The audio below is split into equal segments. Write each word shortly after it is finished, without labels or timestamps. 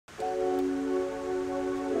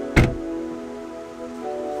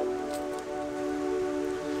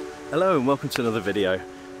Hello and welcome to another video.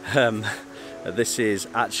 This is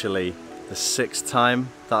actually the 6th time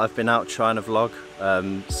that I've been out trying to vlog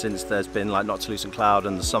since there's been like Not Too Lucent Cloud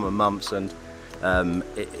and the summer months, and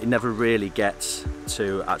it never really gets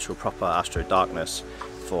to actual proper astro darkness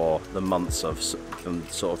for the months of from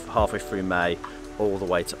sort of halfway through May all the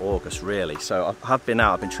way to August really. So I have been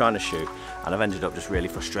out, I've been trying to shoot, and I've ended up just really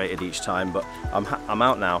frustrated each time, but I'm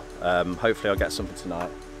out now. Hopefully I'll get something tonight.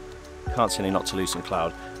 Can't see any Not Too Lucent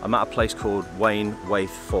Cloud. I'm at a place called Waith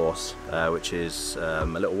Force, which is a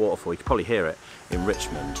little waterfall. You can probably hear it in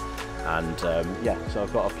Richmond. And yeah, so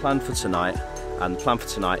I've got a plan for tonight, and the plan for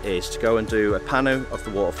tonight is to go and do a pano of the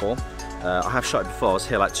waterfall. I have shot it before. I was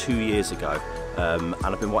here like 2 years ago, and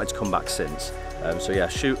I've been wanting to come back since. So yeah,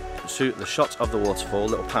 shoot the shot of the waterfall,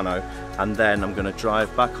 little pano, and then I'm going to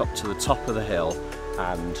drive back up to the top of the hill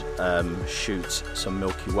and shoot some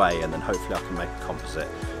Milky Way, and then hopefully I can make a composite.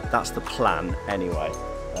 That's the plan anyway.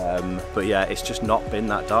 But yeah, it's just not been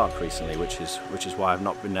that dark recently, which is why I've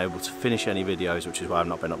not been able to finish any videos, which is why I've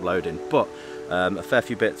not been uploading. But a fair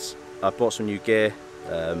few bits. I've bought some new gear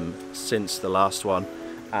since the last one,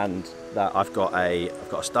 and that I've got a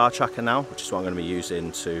star tracker now, which is what I'm going to be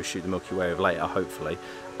using to shoot the Milky Way with later, hopefully.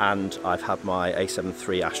 And I've had my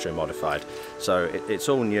A7iii Astro modified, so it's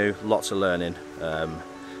all new, lots of learning.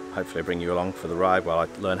 Hopefully I bring you along for the ride while I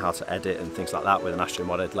learn how to edit and things like that with an Astro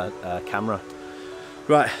modded camera.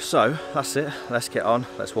 Right, so that's it, let's get on,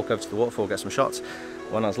 let's walk over to the waterfall, get some shots.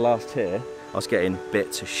 When I was last here, I was getting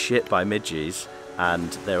bit to shit by midges,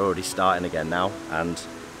 and they're already starting again now, and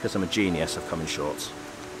because I'm a genius, I've come in shorts.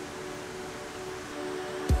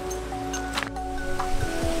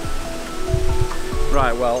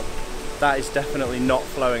 Right, well, that is definitely not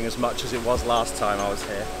flowing as much as it was last time I was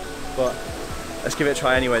here, but let's give it a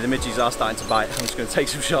try anyway. The midges are starting to bite. I'm just going to take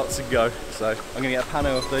some shots and go. So I'm going to get a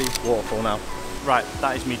pano of the waterfall now. Right,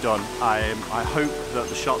 that is me done. I hope that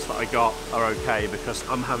the shots that I got are okay, because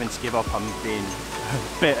I'm having to give up. I'm being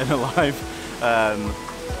bitten alive.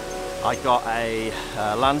 I got a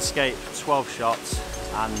landscape 12 shots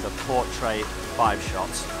and a portrait 5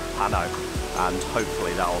 shots pano, and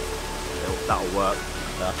hopefully that'll work.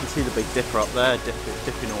 I can see the Big Dipper up there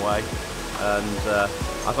dipping away, and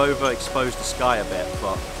I've overexposed the sky a bit,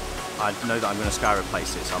 but I know that I'm going to sky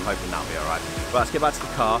replace it, so I'm hoping that'll be alright. But let's get back to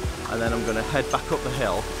the car, and then I'm going to head back up the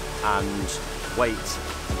hill and wait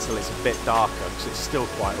until it's a bit darker, because it's still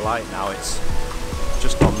quite light now. It's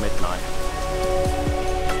just gone midnight.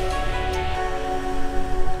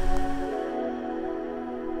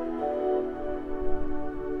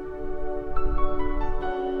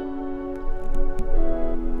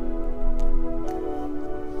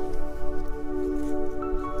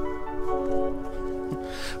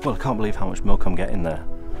 Well, I can't believe how much milk I'm getting there,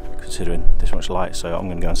 considering this much light, so I'm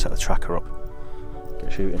going to go and set the tracker up,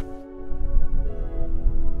 get shooting.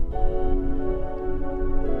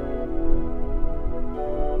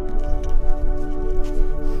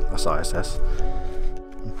 That's ISS.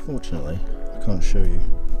 Unfortunately, I can't show you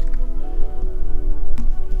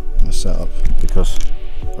the setup because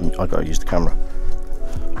I've got to use the camera,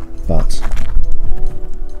 but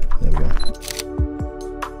there we go.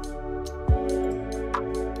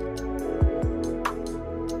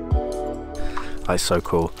 It's so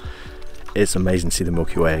cool. It's amazing to see the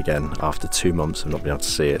Milky Way again after 2 months of not being able to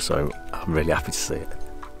see it, so I'm really happy to see it.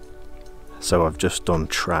 So I've just done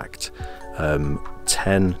tracked 10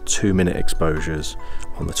 2-minute exposures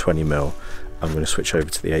on the 20mm. I'm going to switch over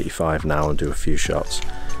to the 85 now and do a few shots,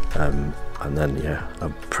 and then yeah,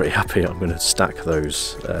 I'm pretty happy. I'm going to stack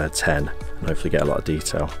those 10 and hopefully get a lot of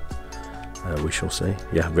detail. We shall see.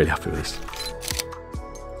 Yeah, I'm really happy with this.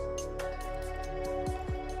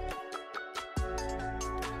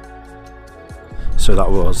 So that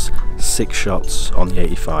was 6 shots on the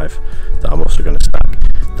 85 that I'm also going to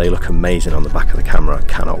stack. They look amazing on the back of the camera. I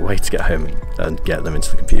cannot wait to get home and get them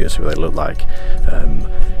into the computer, see what they look like.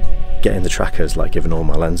 Getting the trackers like giving all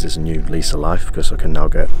my lenses a new lease of life, because I can now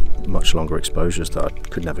get much longer exposures that I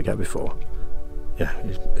could never get before. Yeah,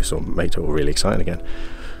 it's all made it all really exciting again.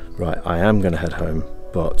 Right, I am going to head home,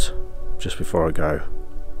 but just before I go,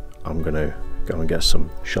 I'm going to go and get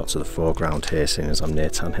some shots of the foreground here, seeing as I'm near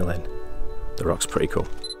Tanhill Inn. The rock's pretty cool.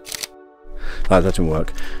 That didn't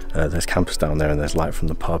work. There's campers down there and there's light from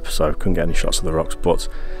the pub, so I couldn't get any shots of the rocks, but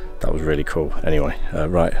that was really cool. Anyway,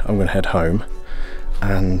 right, I'm going to head home,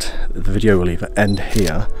 and the video will either end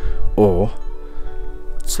here or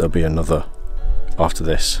there'll be another after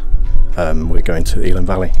this. We're going to Elan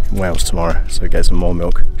Valley in Wales tomorrow, so get some more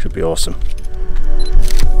milk. Should be awesome.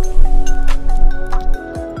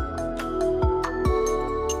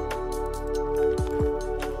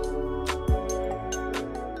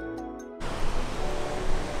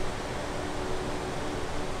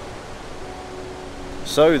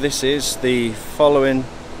 So this is the following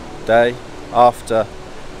day after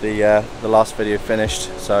the last video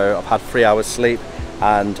finished. So I've had 3 hours sleep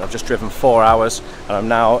and I've just driven 4 hours, and I'm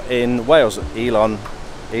now in Wales at Elon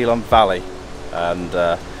Valley,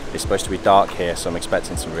 and it's supposed to be dark here, so I'm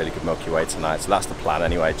expecting some really good Milky Way tonight. So that's the plan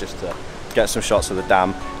anyway, just to get some shots of the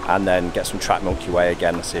dam and then get some track Milky Way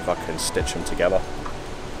again and see if I can stitch them together.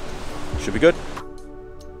 Should be good.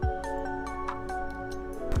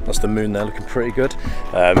 That's the moon there, looking pretty good.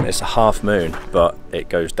 It's a half moon, but it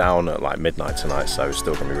goes down at like midnight tonight, so it's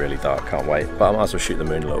still gonna be really dark, can't wait. But I might as well shoot the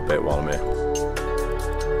moon a little bit while I'm here.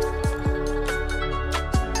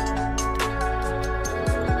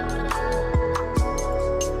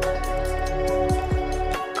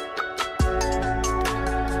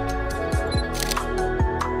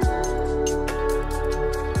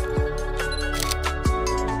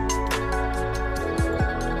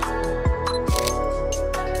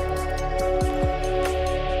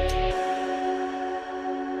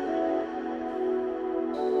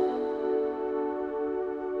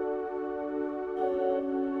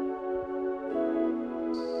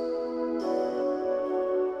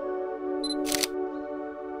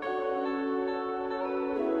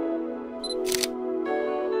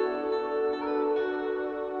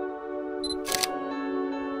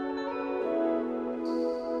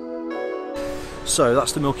 So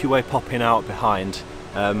that's the Milky Way popping out behind.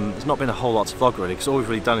 There's not been a whole lot to vlog really, because all we've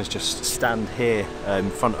really done is just stand here in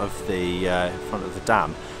front of the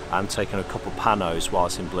dam and taken a couple panos while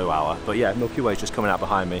it's in blue hour. But yeah, Milky Way's just coming out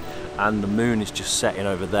behind me, and the moon is just setting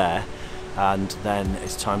over there, and then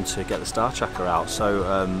it's time to get the star tracker out. So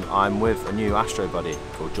I'm with a new Astro buddy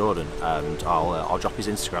called Jordan, and I'll drop his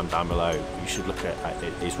Instagram down below. You should look at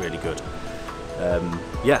it, he's really good.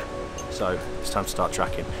 Yeah, so it's time to start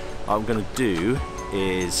tracking. What I'm going to do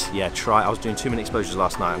is, I was doing 2-minute exposures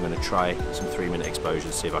last night. I'm going to try some 3-minute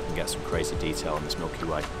exposures, see if I can get some crazy detail on this Milky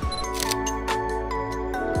Way.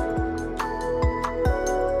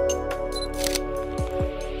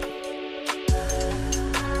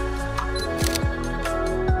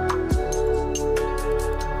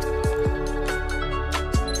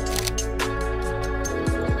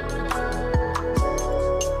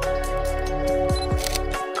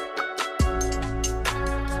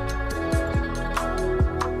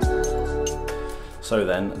 So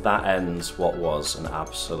then that ends what was an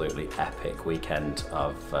absolutely epic weekend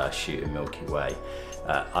of shooting Milky Way.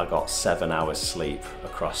 I got 7 hours sleep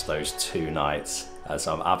across those 2 nights,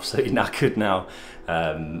 so I'm absolutely knackered now,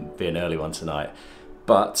 being an early one tonight.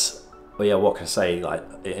 But yeah, what can I say, like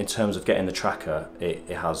in terms of getting the tracker, it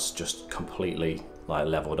has just completely like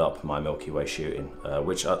leveled up my Milky Way shooting,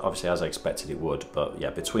 which obviously as I expected it would. But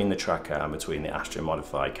yeah, between the tracker and between the Astro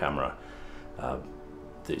modified camera,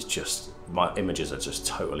 it's just, my images are just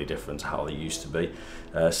totally different to how they used to be.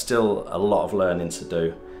 Still a lot of learning to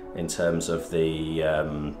do in terms of the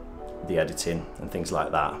editing and things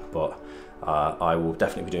like that, but I will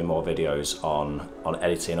definitely be doing more videos on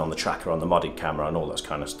editing on the tracker, on the modded camera and all that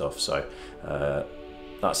kind of stuff. So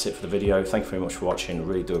that's it for the video. Thank you very much for watching,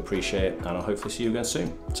 really do appreciate it, and I'll hopefully see you again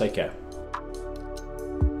soon. Take care.